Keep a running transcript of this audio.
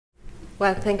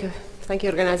Well, thank you,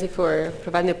 organizer, for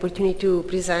providing the opportunity to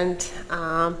present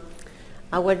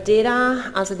our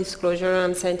data. As a disclosure,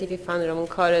 I'm scientific founder of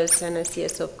Oncolytic and a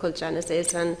CSO of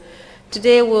Colgenesis, and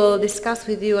today we'll discuss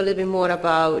with you a little bit more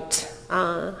about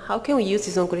how can we use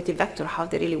this oncolytic vector, how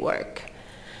they really work.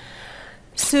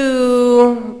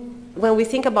 So when we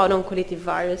think about oncolytic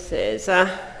viruses,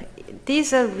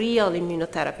 these are real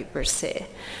immunotherapy per se.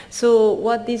 So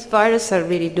what these viruses are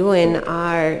really doing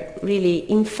are really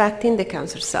infecting the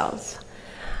cancer cells.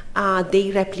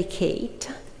 They replicate,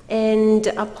 and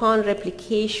upon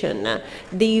replication,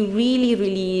 they really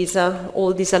release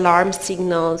all these alarm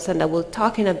signals, and I will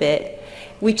talk in a bit,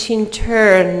 which in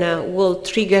turn will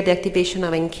trigger the activation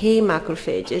of NK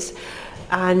macrophages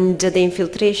and the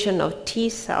infiltration of T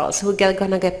cells who are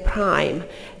going to get primed.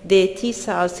 The T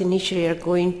cells initially are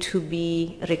going to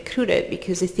be recruited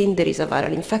because they think there is a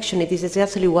viral infection. It is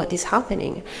exactly what is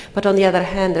happening. But on the other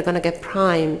hand, they're going to get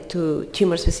primed to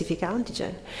tumor-specific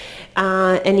antigen.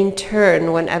 And in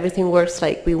turn, when everything works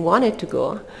like we want it to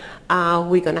go,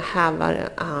 we're going to have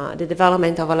the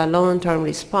development of a long-term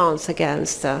response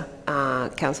against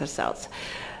cancer cells.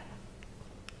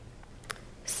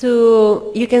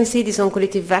 So you can see these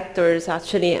oncolytic vectors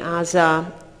actually as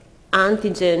an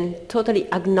antigen,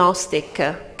 totally agnostic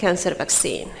cancer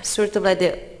vaccine, sort of like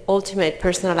the ultimate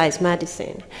personalized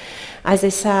medicine. As I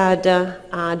said,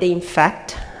 they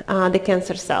infect the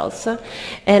cancer cells,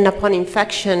 and upon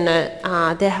infection,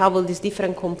 they have all these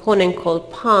different components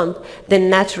called pump that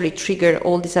naturally trigger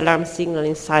all these alarm signals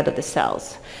inside of the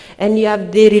cells. And you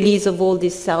have the release of all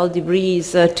this cell debris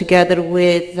together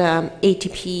with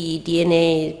ATP,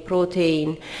 DNA,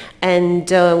 protein,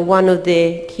 and one of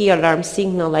the key alarm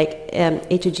signals like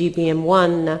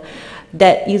A2GBM1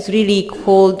 that is really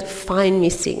called find me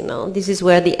signal. This is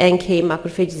where the NK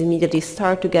macrophages immediately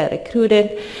start to get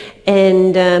recruited,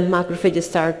 and macrophages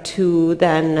start to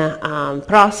then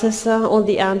process all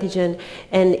the antigen,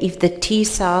 and if the T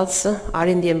cells are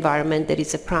in the environment, there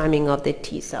is a priming of the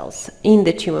T cells in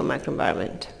the tumor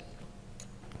microenvironment.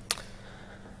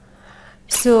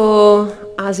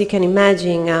 So as you can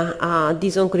imagine,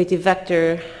 these oncolytic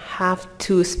vectors have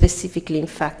to specifically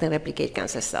infect and replicate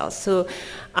cancer cells. So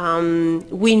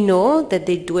we know that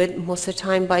they do it most of the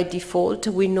time by default.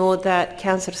 We know that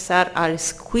cancer cells are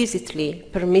exquisitely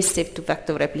permissive to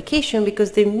vector replication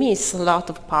because they miss a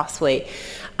lot of pathways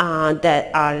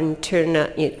that are in turn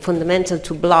fundamental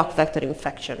to block vector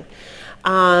infection.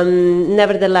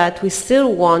 Nevertheless, we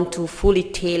still want to fully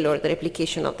tailor the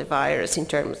replication of the virus in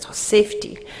terms of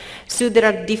safety. So there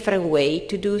are different ways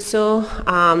to do so.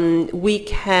 We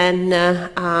can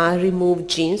remove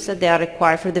genes that they are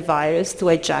required for the virus to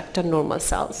eject on normal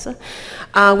cells.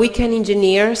 We can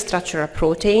engineer structural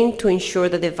protein to ensure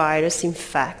that the virus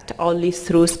infects only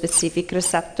through specific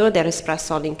receptors that are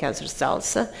expressed only in cancer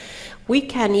cells. We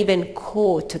can even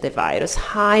coat the virus,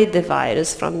 hide the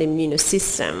virus from the immune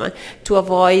system to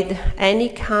avoid any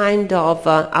kind of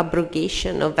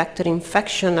abrogation of vector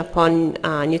infection upon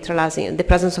neutralizing the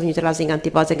presence of neutralizing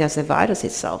antibodies against the virus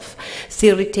itself,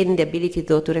 still retaining the ability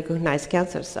though to recognize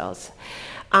cancer cells.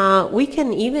 We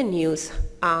can even use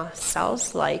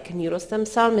cells like neurostem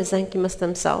cells, mesenchymal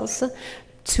stem cells,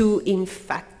 to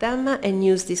infect them and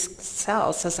use these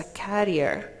cells as a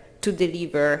carrier to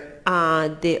deliver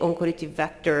the oncolytic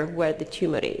vector where the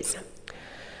tumor is.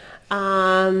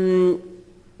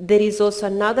 There is also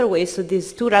another way, so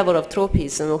there's two levels of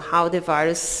tropism, how the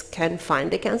virus can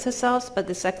find the cancer cells, but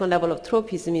the second level of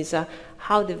tropism is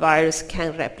how the virus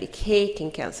can replicate in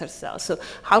cancer cells. So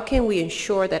how can we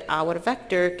ensure that our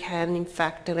vector can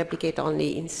infect and replicate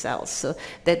only in cells so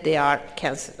that they are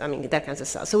cancer, they're cancer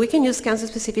cells. So we can use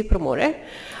cancer-specific promoter.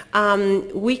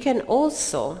 We can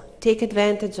also take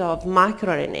advantage of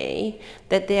microRNA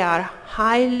that they are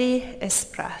highly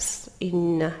expressed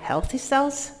in healthy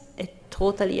cells and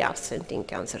totally absent in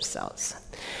cancer cells.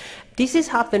 This has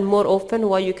happened more often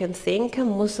what you can think.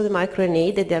 Most of the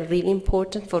microRNA that are really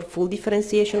important for full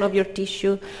differentiation of your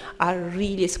tissue are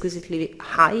really exquisitely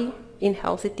high in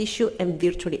healthy tissue and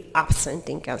virtually absent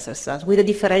in cancer cells with a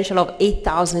differential of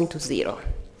 8,000 to 0.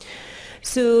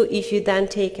 So if you then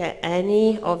take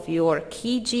any of your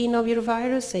key gene of your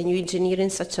virus and you engineer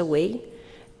in such a way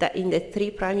that in the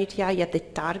 3' UTI you have the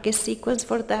target sequence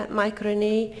for that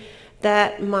microRNA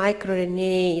that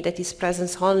is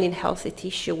present only in healthy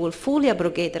tissue will fully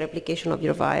abrogate the replication of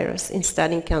your virus.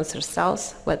 Instead, in cancer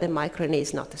cells, where the microRNA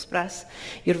is not expressed,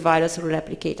 your virus will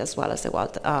replicate as well as the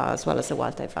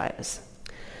wild-type virus.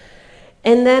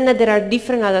 And then there are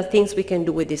different other things we can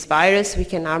do with this virus. We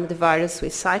can arm the virus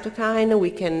with cytokine.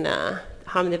 We can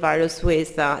harm the virus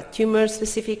with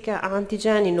tumor-specific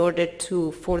antigen in order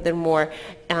to furthermore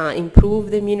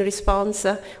improve the immune response.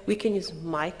 We can use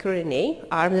microRNA,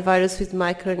 arm the virus with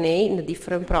microRNA in a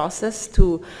different process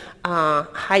to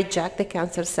hijack the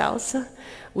cancer cells.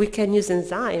 We can use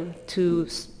enzyme to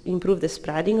improve the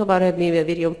spreading of our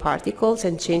virion particles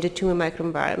and change the tumor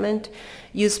microenvironment,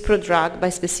 use prodrug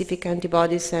bispecific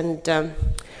antibodies, and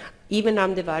even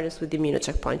arm the virus with the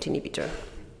immunocheckpoint inhibitor.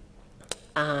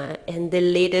 And the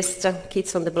latest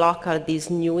kits on the block are these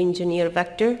new engineered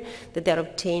vector that they are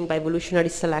obtained by evolutionary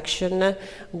selection,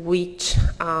 which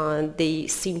they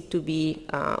seem to be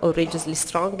outrageously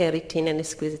strong and retain an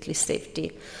exquisitely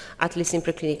safety, at least in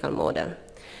preclinical model.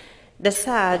 That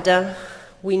said,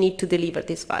 we need to deliver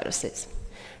these viruses.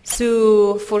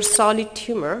 So for solid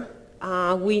tumor,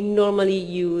 we normally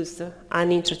use an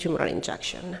intratumoral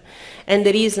injection. And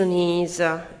the reason is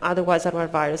otherwise our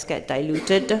virus get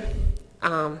diluted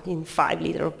in 5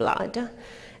 liters of blood.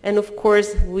 And of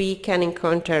course, we can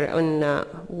encounter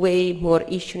way more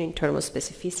issue in terms of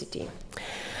specificity.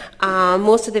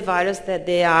 Most of the virus that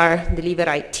they are delivered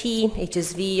IT,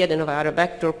 HSV, adenoviral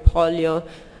vector, polio,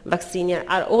 vaccinia,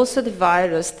 are also the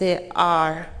virus that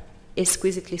are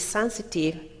exquisitely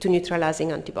sensitive to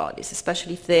neutralizing antibodies,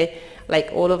 especially if they, like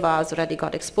all of us, already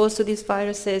got exposed to these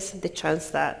viruses. The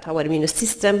chance that our immune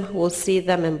system will see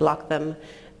them and block them,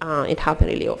 it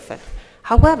happens really often.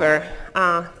 However,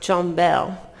 John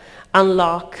Bell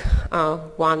unlocked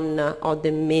one of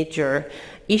the major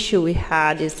issue we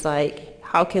had is like,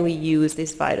 how can we use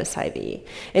this virus IV?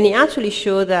 And he actually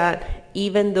showed that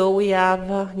even though we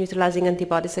have neutralizing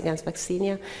antibodies against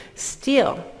vaccinia,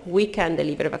 still we can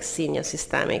deliver vaccinia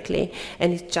systemically,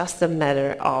 and it's just a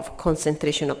matter of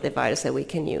concentration of the virus that we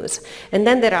can use. And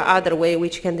then there are other ways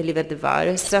which can deliver the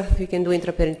virus. We can do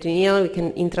intraperitoneal, we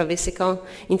can intravesical,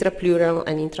 intrapleural,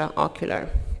 and intraocular.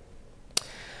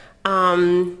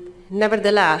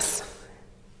 Nevertheless,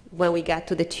 when we get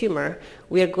to the tumor,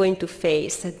 we are going to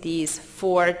face these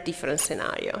 4 different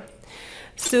scenarios.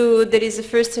 So there is a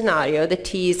first scenario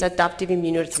that is adaptive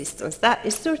immune resistance. That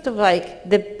is sort of like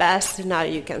the best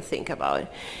scenario you can think about.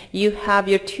 You have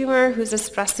your tumor who's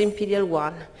expressing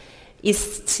PD-L1.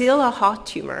 It's still a hot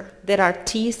tumor. There are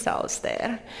T cells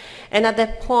there. And at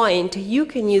that point, you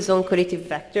can use oncolytic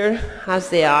vector as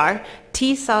they are.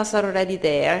 T cells are already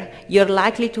there. You're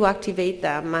likely to activate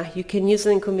them. You can use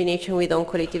them in combination with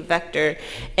oncolytic vector.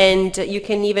 And you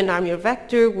can even arm your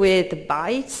vector with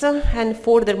BiTEs and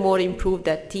furthermore improve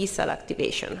that T cell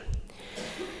activation.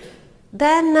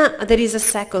 Then there is a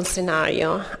second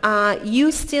scenario.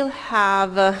 You still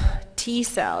have T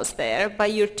cells there,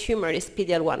 but your tumor is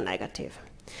PD-L1 negative.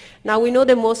 Now we know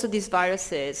that most of these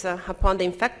viruses, upon they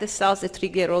infect the cells, they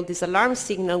trigger all these alarm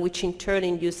signals, which in turn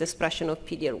induce the expression of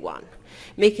PD-L1,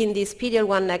 making these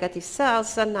PD-L1 negative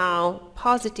cells are now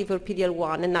positive for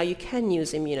PD-L1, and now you can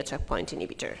use immunocheckpoint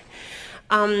inhibitor.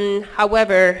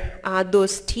 However,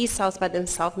 those T cells by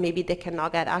themselves, maybe they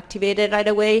cannot get activated right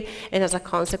away, and as a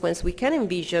consequence, we can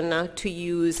envision to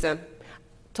use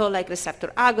toll-like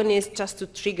receptor agonists just to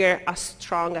trigger a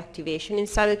strong activation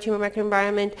inside the tumor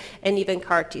microenvironment, and even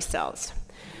CAR T cells.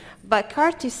 But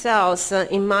CAR T cells,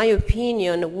 in my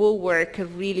opinion, will work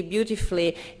really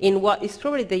beautifully in what is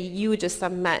probably the hugest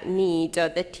unmet need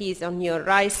that is on your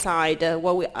right side,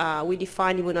 what we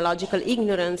define immunological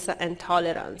ignorance and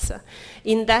tolerance.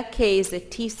 In that case, the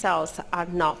T cells are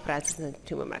not present in the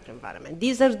tumor microenvironment.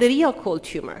 These are the real cold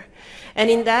tumor. And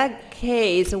in that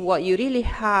case, what you really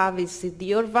have is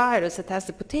your virus that has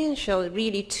the potential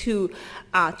really to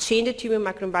change the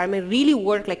tumor microenvironment, really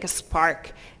work like a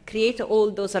spark, create all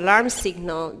those alarm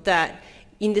signals that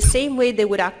in the same way they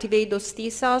would activate those T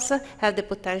cells, have the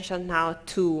potential now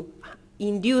to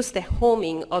induce the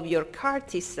homing of your CAR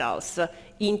T cells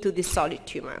into the solid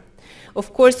tumor.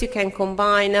 Of course, you can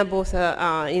combine both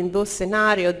in those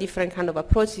scenarios, different kind of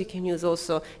approaches. You can use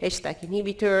also HDAC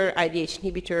inhibitor, IDH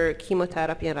inhibitor,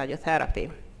 chemotherapy, and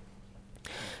radiotherapy.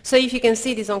 So if you can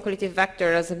see this oncolytic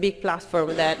vector as a big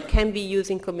platform that can be used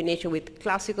in combination with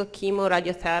classical chemo,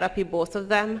 radiotherapy, both of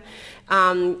them,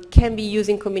 can be used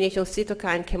in combination with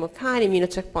cytokine, chemokine,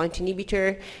 immunocheckpoint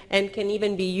inhibitor, and can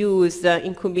even be used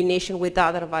in combination with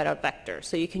other viral vectors.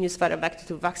 So you can use viral vector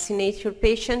to vaccinate your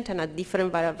patient and a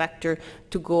different viral vector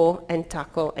to go and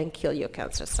tackle and kill your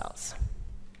cancer cells.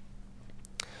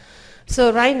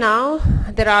 So right now,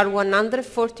 there are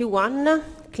 141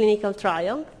 clinical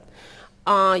trials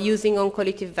using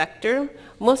oncolytic vector.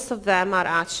 Most of them are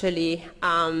actually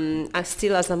are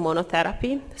still as a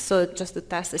monotherapy, so just to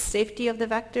test the safety of the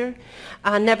vector.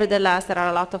 Nevertheless, there are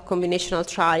a lot of combinational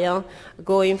trial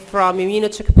going from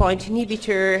immunocheckpoint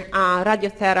inhibitor,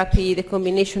 radiotherapy, the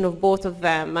combination of both of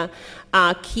them,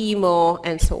 chemo,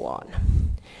 and so on.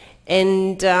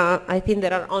 And I think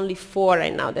there are only 4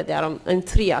 right now that they are and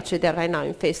 3 actually, they're right now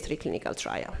in phase 3 clinical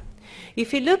trial.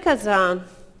 If you look at the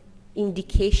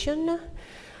indication,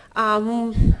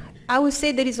 I would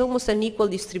say there is almost an equal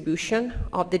distribution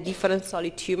of the different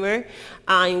solid tumor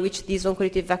in which these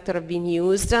oncolytic vectors have been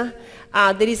used. There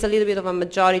is a little bit of a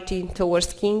majority towards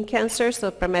skin cancer,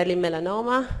 so primarily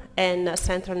melanoma and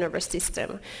central nervous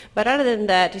system. But other than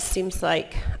that, it seems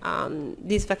like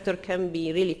this vector can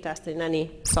be really tested in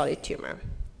any solid tumor.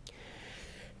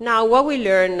 Now, what we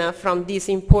learn from this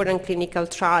important clinical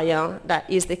trial, that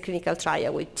is the clinical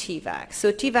trial with TVAC.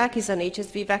 So TVAC is an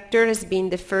HSV vector, has been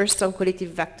the first oncolytic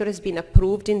vector, has been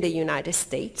approved in the United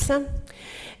States.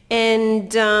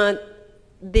 And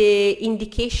the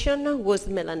indication was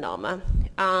melanoma.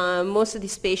 Most of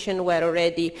these patients were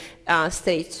already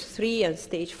stage 3 and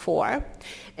stage 4.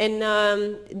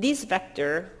 And this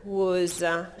vector was,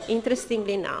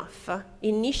 interestingly enough,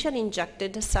 initially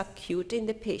injected subcut in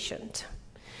the patient.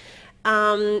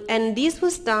 And this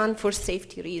was done for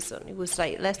safety reason. It was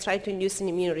like, let's try to induce an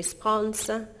immune response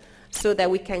so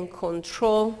that we can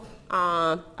control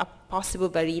a possible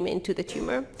viremia into the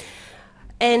tumor.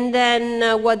 And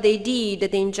then what they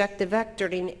did, they inject the vector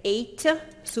in 8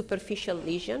 superficial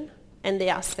lesions, and they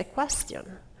asked the question,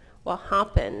 what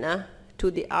happened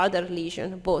to the other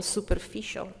lesion, both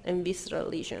superficial and visceral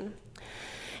lesion?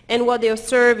 And what they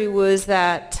observed was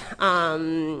that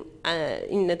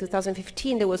in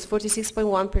 2015 there was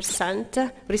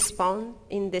 46.1% response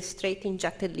in the straight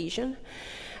injected lesion,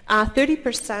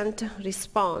 30%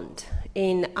 respond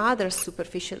in other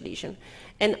superficial lesion,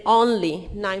 and only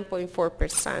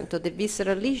 9.4% of the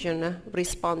visceral lesion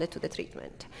responded to the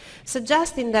treatment,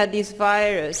 suggesting that this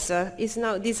virus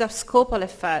this abscopal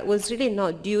effect was really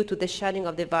not due to the shedding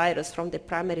of the virus from the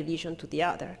primary lesion to the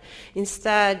other.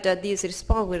 Instead, this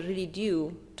response was really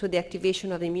due to the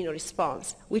activation of the immune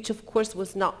response, which of course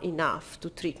was not enough to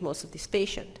treat most of these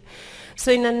patients.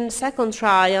 So in a second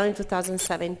trial in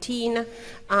 2017,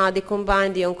 they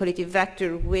combined the oncolytic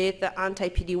vector with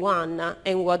anti-PD-1,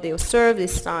 and what they observed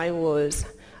this time was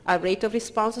a rate of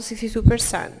response of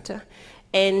 62%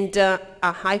 and a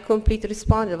high complete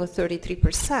response of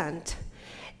 33%.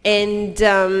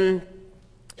 And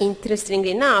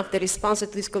interestingly enough, the response to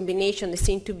this combination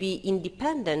seemed to be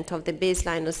independent of the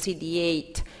baseline of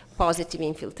CD8 positive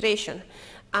infiltration.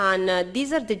 And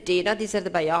these are the data, these are the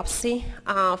biopsy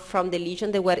from the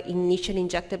lesion that were initially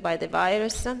injected by the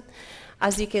virus.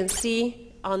 As you can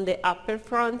see on the upper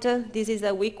front, this is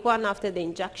a week 1 after the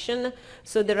injection.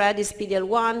 So the red is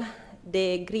PD-L1,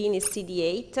 the green is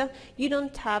CD8. You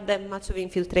don't have that much of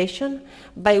infiltration.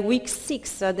 By week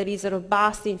 6, there is a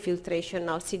robust infiltration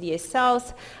of CD8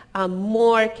 cells.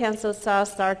 More cancer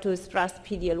cells start to express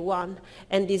PD-L1,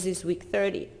 and this is week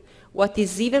 30. What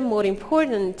is even more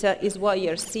important is what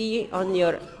you're seeing on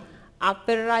your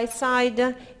upper right side.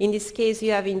 In this case,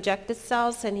 you have injected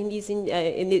cells, and in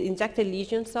the injected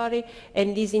lesion,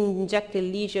 and this injected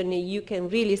lesion, you can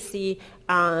really see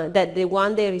that the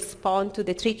one that respond to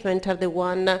the treatment are the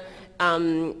one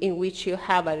in which you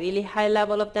have a really high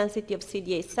level of density of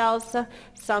CD8 cells,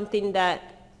 something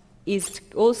that is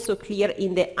also clear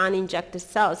in the uninjected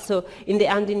cells, so in the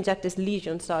uninjected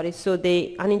lesion, so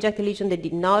the uninjected lesion that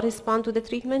did not respond to the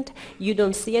treatment, you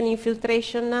don't see an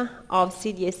infiltration of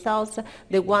CD8 cells.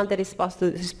 The one that is supposed to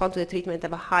respond to the treatment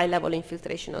have a high level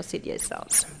infiltration of CD8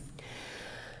 cells.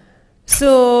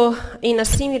 So in a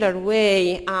similar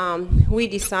way, we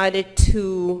decided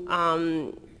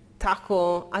to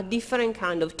tackle a different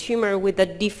kind of tumor with a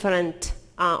different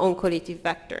oncolytic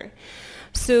vector.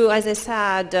 So as I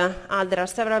said, there are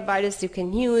several viruses you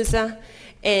can use,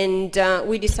 and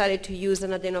we decided to use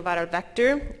an adenoviral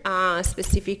vector,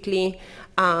 specifically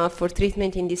for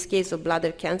treatment, in this case, of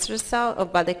bladder cancer.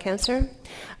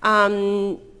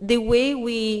 The way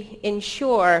we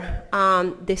ensure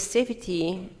the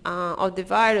safety of the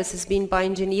virus has been by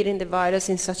engineering the virus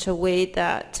in such a way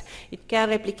that it can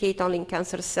replicate only in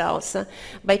cancer cells,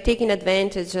 by taking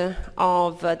advantage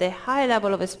of the high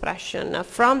level of expression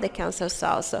from the cancer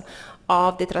cells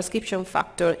of the transcription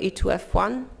factor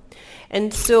E2F1.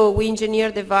 And so we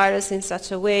engineer the virus in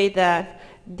such a way that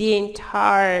the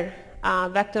entire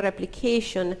vector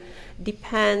replication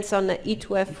depends on the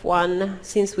E2F1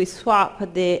 since we swap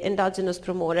the endogenous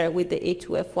promoter with the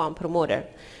A2F1 promoter.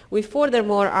 We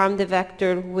furthermore arm the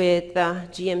vector with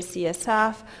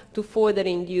GM-CSF to further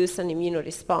induce an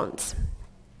immunoresponse.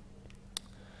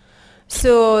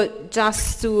 So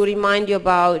just to remind you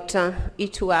about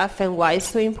E2F and why it's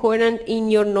so important, in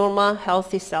your normal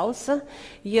healthy cells,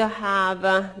 you have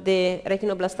the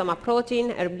retinoblastoma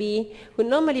protein, RB, who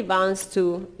normally binds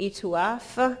to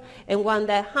E2F, and when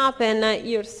that happens,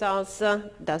 your cells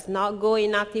does not go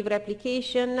in active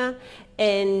replication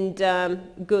and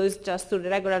goes just to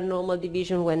regular normal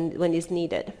division when it's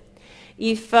needed.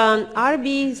 If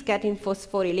RB is getting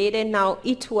phosphorylated, now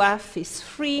E2F is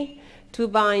free to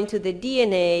bind to the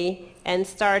DNA and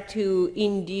start to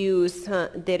induce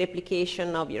the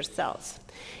replication of your cells.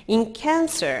 In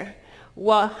cancer,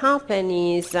 what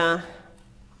happens is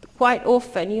quite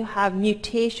often you have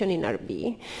mutation in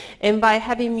RB, and by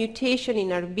having mutation in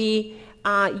RB,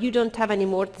 you don't have any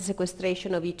more the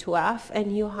sequestration of E2F,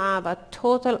 and you have a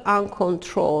total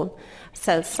uncontrolled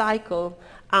cell cycle.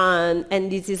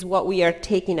 And this is what we are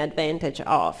taking advantage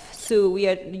of. So we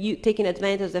are taking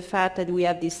advantage of the fact that we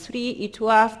have these three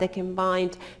E2F that can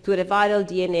bind to the viral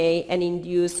DNA and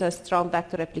induce a strong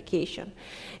vector replication.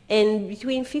 And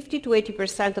between 50 to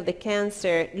 80% of the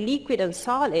cancer, liquid and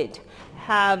solid,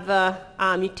 have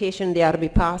a mutation in the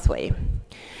RB pathway.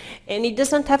 And it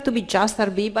doesn't have to be just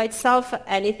RB by itself,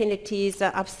 anything that is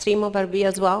upstream of RB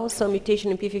as well. So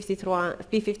mutation in P53,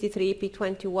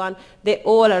 P21, they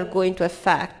all are going to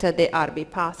affect the RB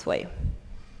pathway.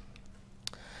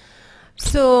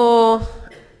 So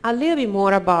a little bit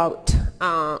more about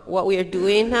what we are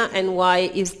doing and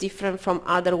why it's different from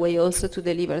other ways also to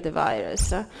deliver the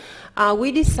virus.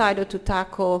 We decided to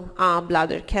tackle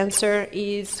bladder cancer.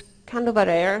 Is kind of a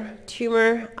rare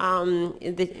tumor.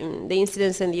 The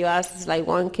incidence in the US is like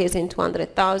 1 case in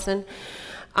 200,000.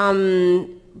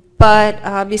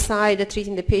 But besides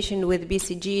treating the patient with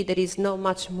BCG, there is not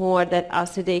much more that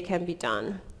as today can be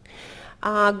done.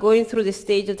 Going through the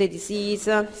stage of the disease,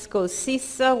 it's called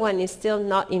CIS when it's still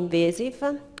not invasive.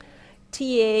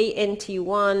 TA and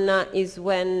T1 is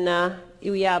when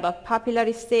we have a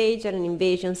papillary stage and an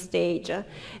invasion stage,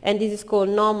 and this is called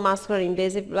non-muscular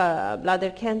invasive bladder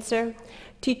cancer.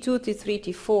 T2, T3,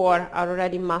 T4 are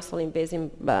already muscle invasive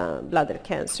bladder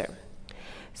cancer.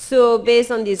 So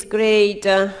based on this grade,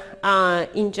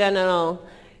 in general,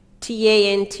 TA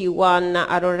and T1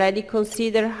 are already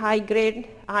considered high grade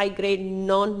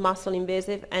non-muscle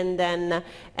invasive, and then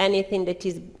anything that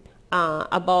is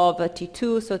above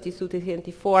T2, so T2, T3, and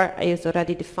T4 is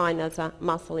already defined as a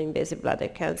muscle invasive bladder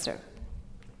cancer.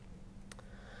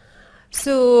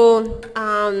 So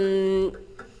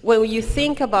when you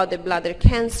think about the bladder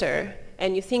cancer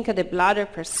and you think of the bladder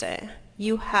per se,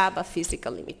 you have a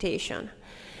physical limitation.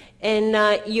 And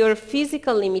your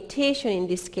physical limitation in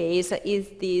this case is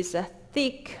this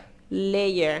thick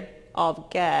layer of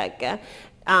GAG,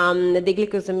 the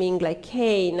glycosamine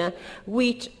glycane,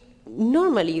 which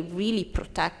normally really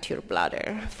protect your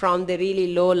bladder from the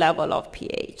really low level of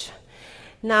pH.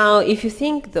 Now, if you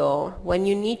think though, when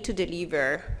you need to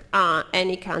deliver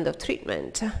any kind of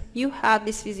treatment, you have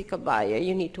this physical barrier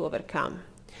you need to overcome.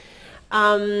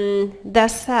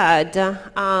 That said,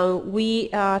 we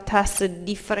tested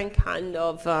different kind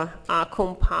of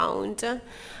compound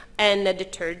and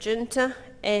detergent,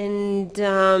 and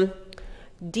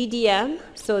DDM,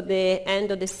 so the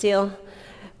endodecyl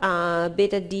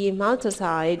beta-D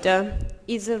maltoside,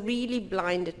 is a really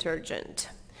blind detergent.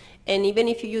 And even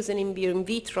if you use an in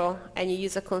vitro and you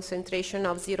use a concentration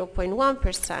of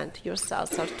 0.1%, your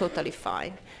cells are totally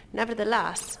fine.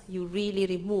 Nevertheless, you really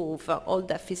remove all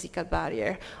that physical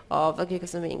barrier of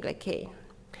glycosamine glycane.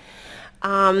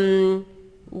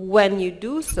 When you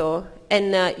do so,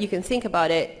 and you can think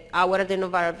about it, our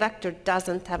adenoviral vector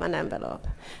doesn't have an envelope.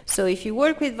 So if you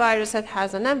work with virus that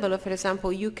has an envelope, for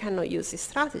example, you cannot use this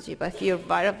strategy. But if your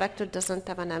viral vector doesn't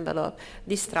have an envelope,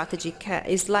 this strategy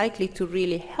is likely to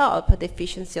really help the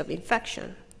efficiency of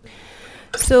infection.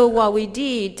 So what we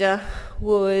did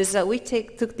was we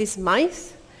took these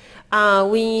mice,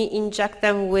 we inject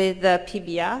them with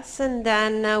PBS, and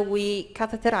then we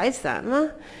catheterize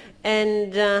them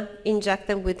and inject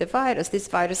them with the virus. This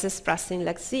virus is expressed in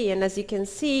LAC-Z, and as you can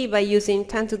see, by using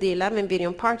 10 to the 11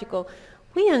 virion particle,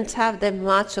 we don't have that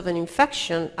much of an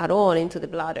infection at all into the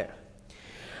bladder.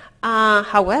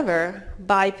 However,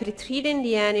 by pretreating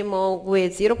the animal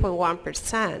with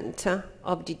 0.1%,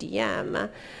 of DDM.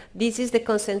 This is the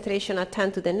concentration at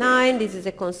 10 to the 9, this is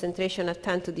the concentration at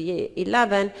 10 to the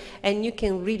 11, and you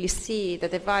can really see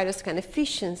that the virus can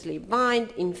efficiently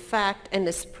bind, infect, and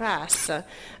express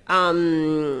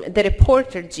the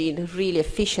reporter gene really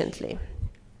efficiently.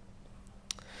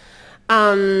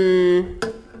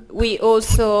 We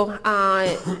also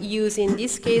use, in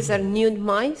this case, are nude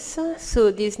mice. So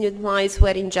these nude mice were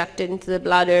injected into the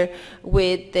bladder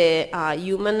with the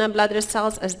human bladder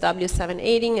cells as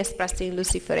W780 expressed in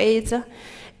luciferase.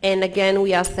 And again,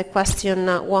 we asked the question,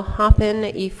 what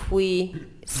happens if we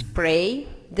spray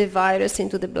the virus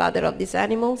into the bladder of these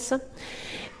animals?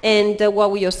 And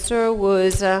what we observed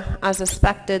was, as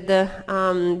expected,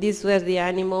 these were the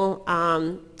animal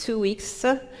 2 weeks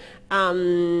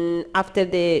after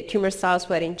the tumor cells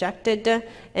were injected,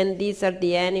 and these are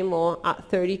the animal at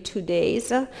 32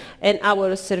 days. And our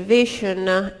observation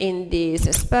in this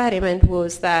experiment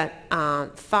was that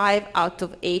 5 out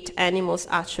of 8 animals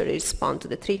actually respond to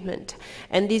the treatment.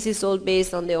 And this is all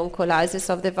based on the oncolysis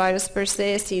of the virus per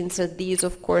se, since these,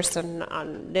 of course,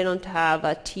 they don't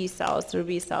have T cells or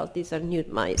B cells. These are nude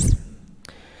mice.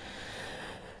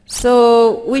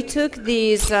 So we took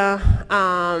this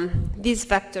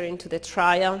vector into the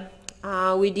trial.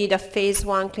 We did a phase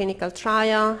 1 clinical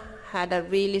trial, had a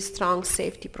really strong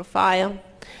safety profile,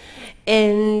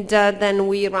 and then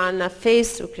we ran a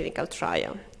phase 2 clinical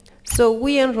trial. So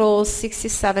we enrolled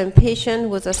 67 patients,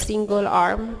 was a single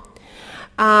arm.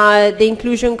 The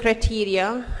inclusion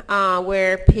criteria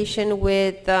were patients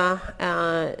with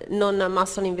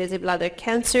non-muscle invasive bladder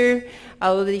cancer,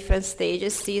 all the different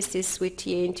stages, cysts with TA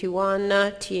and T1,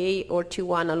 TA or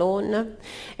T1 alone.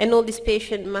 And all these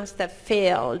patients must have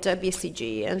failed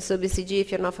BCG. And so BCG,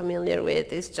 if you're not familiar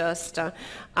with, is just an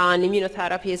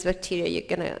immunotherapy is bacteria. You're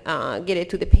going to get it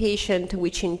to the patient,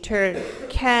 which in turn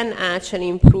can actually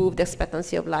improve the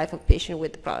expectancy of life of patients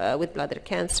with bladder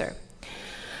cancer.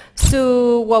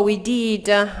 So what we did,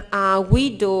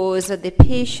 we dosed the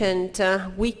patient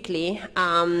weekly.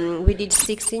 We did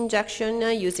 6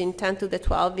 injections using 10 to the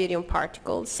 12 virion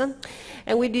particles.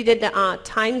 And we did it at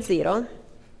time 0.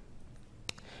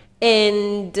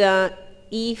 And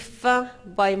if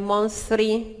by month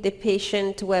 3 the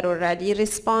patient were already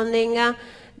responding,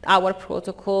 our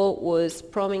protocol was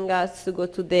promising us to go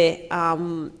to the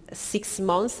 6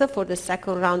 months for the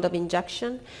second round of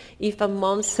injection. If at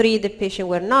month 3 the patient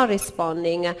were not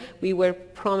responding, we were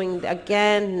promising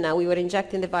again, we were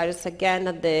injecting the virus again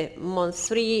at the month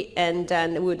 3, and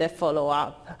then we would follow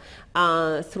up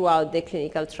throughout the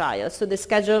clinical trial. So the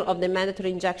schedule of the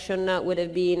mandatory injection would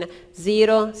have been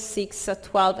 0, 6,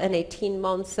 12, and 18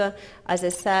 months. As I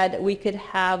said, we could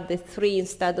have the 3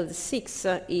 instead of the 6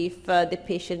 if the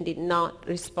patient did not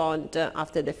respond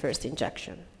after the first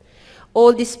injection.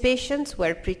 All these patients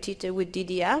were pre-treated with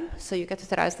DDM, so you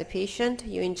catheterize the patient,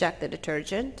 you inject the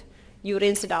detergent, you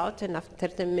rinse it out, and after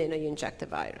 10 minutes you inject the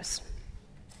virus.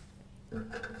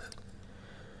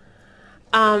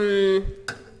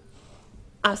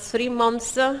 At 3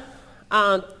 months,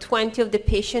 20 of the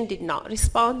patients did not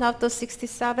respond out of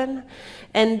 67,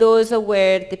 and those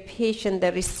were the patients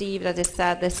that received, as I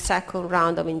said, the second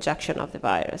round of injection of the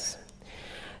virus.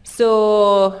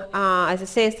 So, as I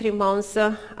say, 3 months,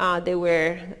 they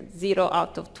were 0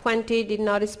 out of 20 did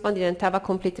not respond, didn't have a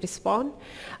complete response.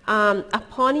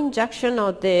 Upon injection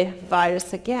of the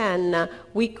virus again,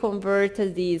 we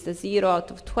converted these 0 out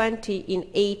of 20 in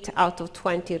 8 out of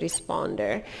 20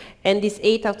 responder. And these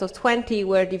 8 out of 20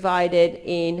 were divided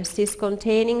in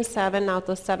cyst-containing, 7 out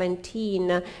of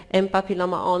 17, and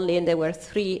papilloma only, and they were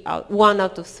 1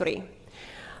 out of 3.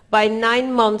 By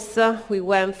 9 months, we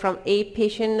went from 8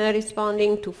 patients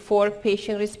responding to 4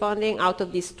 patients responding out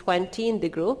of these 20 in the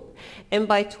group. And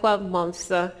by 12 months,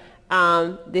 the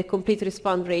complete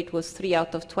response rate was 3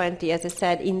 out of 20, as I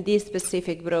said, in this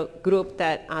specific group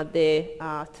that at the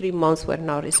 3 months were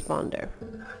not responder.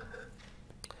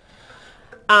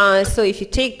 So if you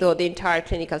take, though, the entire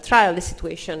clinical trial, the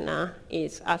situation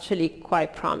is actually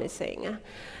quite promising.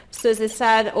 So as I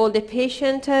said, all the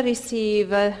patients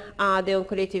receive the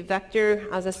oncolytic vector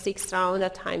as a 6th round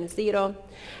at time 0.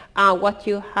 What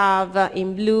you have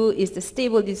in blue is the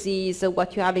stable disease.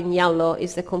 What you have in yellow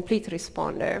is the complete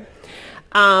responder.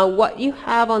 What you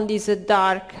have on this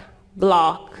dark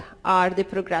block are the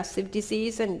progressive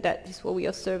disease, and that is what we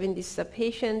observe in this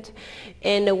patient.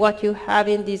 And what you have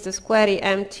in this square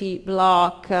empty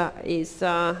block is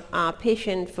a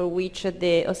patient for which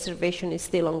the observation is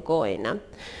still ongoing.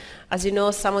 As you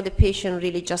know, some of the patients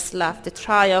really just left the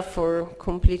trial for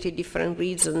completely different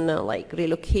reasons, like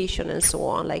relocation and so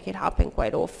on, like it happened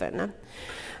quite often.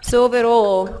 So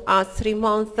overall, at 3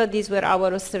 months, these were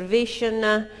our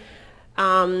observations.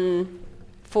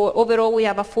 For overall, we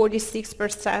have a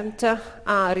 46%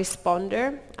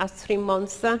 responder at 3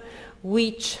 months,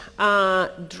 which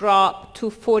dropped to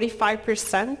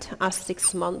 45% at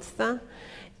 6 months.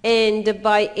 And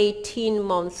by 18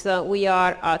 months, we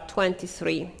are at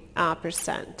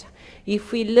 23%.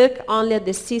 If we look only at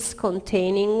the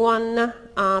cis-containing one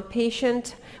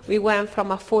patient, we went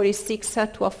from a 46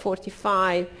 to a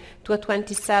 45 to a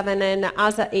 27, and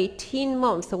as of 18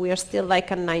 months, we are still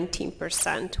like a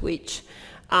 19%, which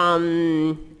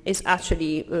is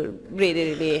actually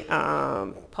really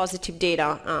positive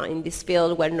data in this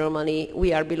field, where normally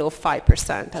we are below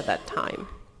 5% at that time.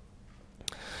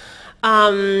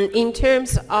 In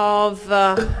terms of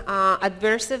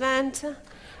adverse event,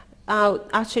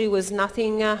 actually was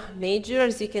nothing major.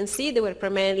 As you can see, they were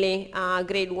primarily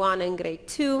grade 1 and grade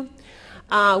 2.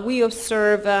 We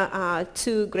observe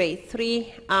 2 grade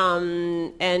 3,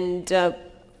 and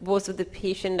most of the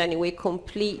patient anyway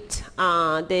complete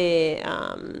the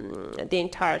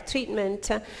entire treatment.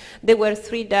 There were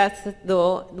 3 deaths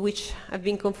though, which have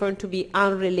been confirmed to be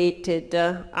unrelated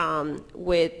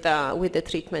with the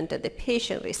treatment that the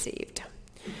patient received.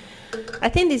 I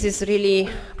think this is really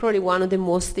probably one of the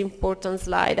most important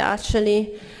slides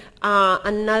actually.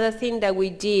 Another thing that we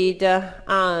did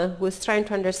was trying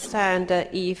to understand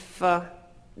if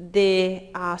the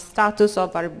status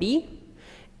of RB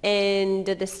and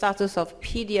the status of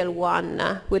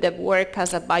PD-L1 would have worked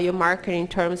as a biomarker in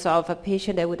terms of a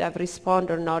patient that would have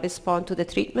responded or not respond to the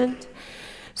treatment.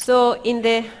 So in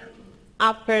the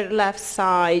upper left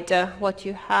side, what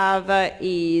you have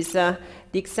is the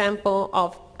example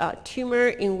of tumor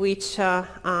in which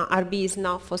RB is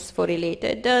not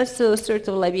phosphorylated. So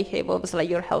certain like behaviors like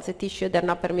your healthy tissue, they're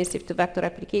not permissive to vector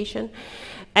replication.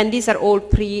 And these are all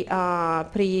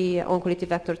pre-oncolytic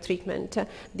vector treatment.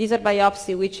 These are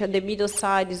biopsy, which on the middle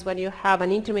side is when you have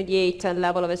an intermediate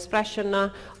level of expression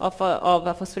of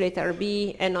phosphorylated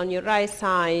RB, and on your right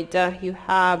side you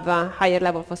have a higher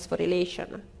level of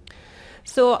phosphorylation.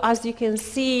 So as you can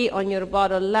see on your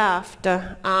bottom left,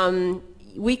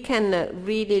 we can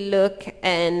really look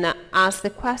and ask the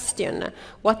question,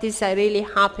 what is really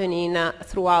happening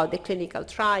throughout the clinical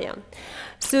trial?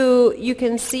 So you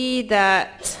can see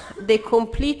that the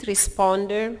complete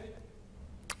responder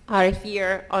are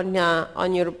here on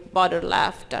your bottom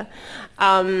left.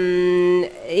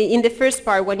 In the first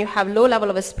part, when you have low level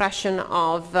of expression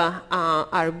of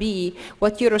RB,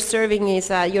 what you're observing is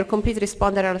your complete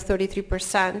responder are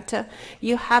 33%,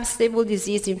 you have stable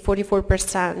disease in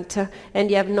 44%, and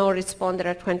you have no responder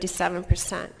at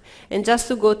 27%. And just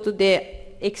to go to the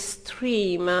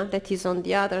extreme that is on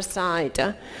the other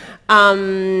side,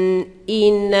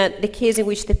 in the case in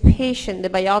which the patient, the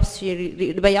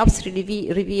biopsy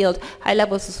revealed high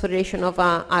levels of phosphorylation of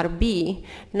RB,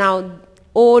 now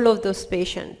all of those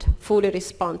patients fully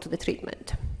respond to the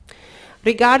treatment.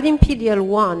 Regarding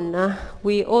PD-L1,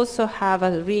 we also have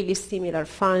a really similar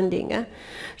finding.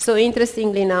 So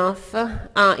interestingly enough,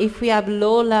 if we have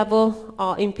low level,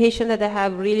 in patients that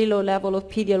have really low level of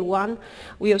PD-L1,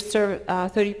 we observe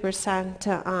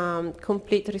 30%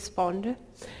 complete responder.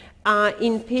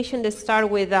 In patients that start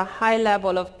with a high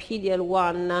level of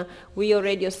PD-L1, we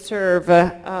already observe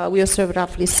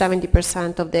roughly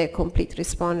 70% of the complete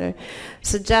responder,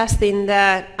 suggesting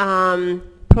that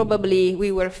probably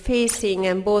we were facing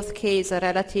in both cases a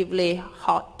relatively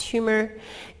hot tumor,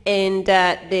 and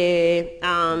that the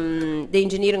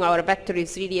engineering of our vector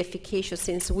is really efficacious,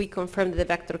 since we confirmed that the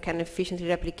vector can efficiently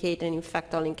replicate and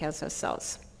infect all in cancer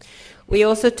cells. We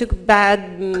also took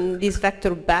this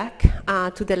vector back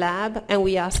to the lab, and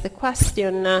we asked the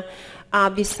question,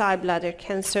 beside bladder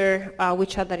cancer,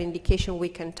 which other indication we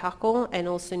can tackle, and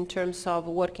also in terms of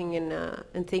working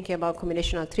and thinking about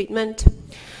combinational treatment.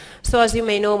 So as you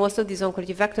may know, most of these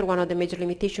oncolytic vectors, one of the major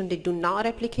limitations, they do not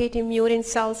replicate in murine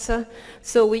cells.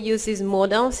 So we use this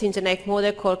model, syngeneic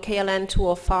model called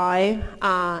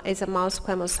KLN205, as a mouse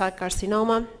squamous cell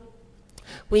carcinoma.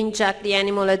 We inject the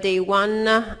animal at day 1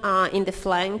 in the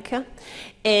flank,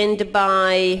 and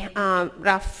by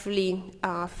roughly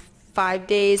 5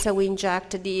 days we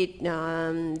inject the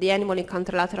animal in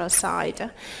contralateral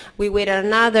side. We wait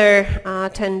another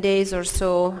 10 days or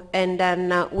so, and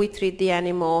then we treat the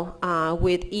animal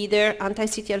with either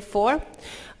anti-CTLA-4,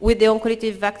 with the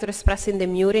oncolytic vector expressed in the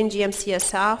murine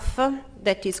GM-CSF,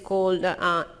 that is called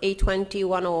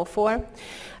A20-1004,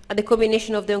 the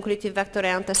combination of the oncolytic vector and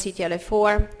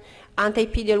anti-CTLA-4,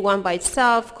 anti-PD-L1 by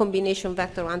itself, combination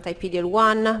vector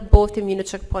anti-PD-L1, both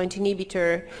immunocheckpoint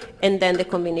inhibitor, and then the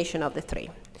combination of the 3.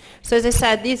 So as I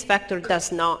said, this vector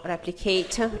does not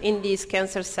replicate in these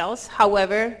cancer cells.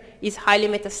 However, it's highly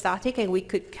metastatic, and we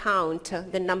could count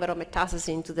the number of metastases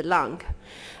into the lung.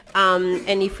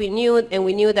 And we knew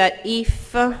that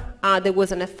if there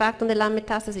was an effect on the lung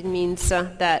metastasis, it means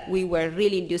that we were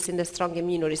really inducing the strong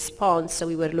immune response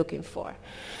we were looking for.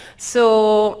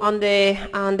 So on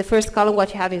the first column,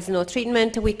 what you have is no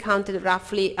treatment. We counted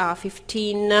roughly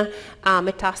 15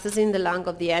 metastases in the lung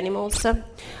of the animals.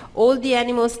 All the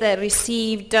animals that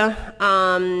received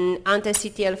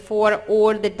anti-CTL4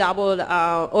 or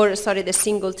the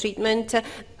single treatment,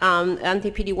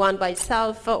 anti-PD-1 by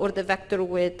itself or the vector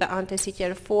with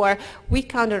anti-CTL4, we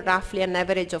counted roughly an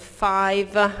average of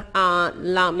 5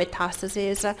 lung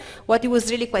metastases. What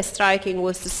was really quite striking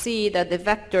was to see that the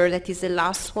vector, that is the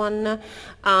last one,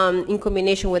 in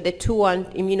combination with the 2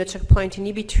 immunocheckpoint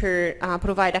inhibitor,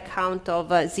 provide a count of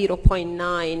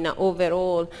 0.9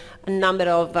 overall number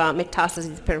of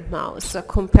metastases per mouse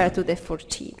compared to the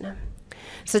 14,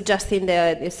 suggesting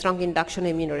the strong induction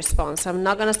immune response. I'm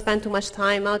not going to spend too much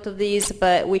time out of this,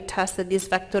 but we tested this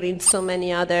vector in so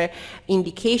many other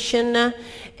indications,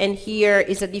 and here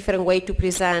is a different way to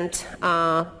present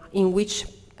in which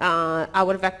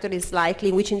our vector is likely,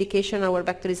 in which indication our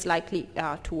vector is likely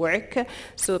to work.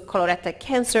 So colorectal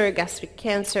cancer, gastric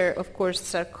cancer, of course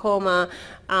sarcoma,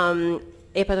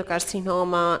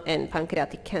 hepatocarcinoma, and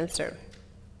pancreatic cancer.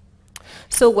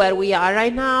 So where we are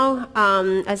right now,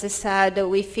 as I said,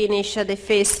 we finished the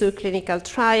phase 2 clinical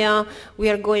trial. We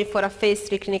are going for a phase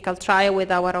 3 clinical trial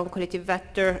with our oncolytic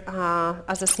vector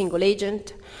as a single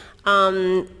agent.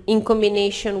 In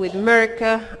combination with Merck,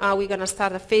 we're going to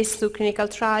start a phase 2 clinical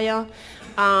trial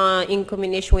in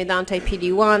combination with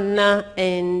anti-PD-1,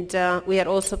 and we are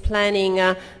also planning,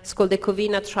 it's called the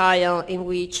Covina trial, in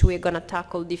which we're going to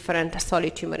tackle different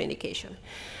solid tumor indications.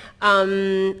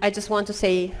 I just want to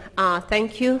say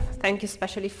thank you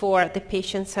especially for the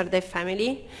patients and their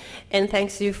family, and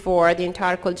thanks you for the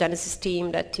entire Colgenesis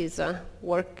team that is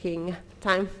working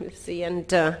tirelessly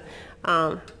and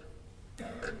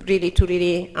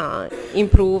really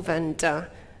improve and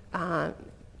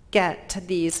get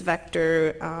this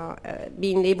vector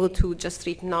being able to just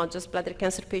treat not just bladder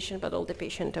cancer patients but all the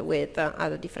patients with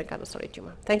other different kinds of solid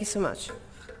tumor. Thank you so much.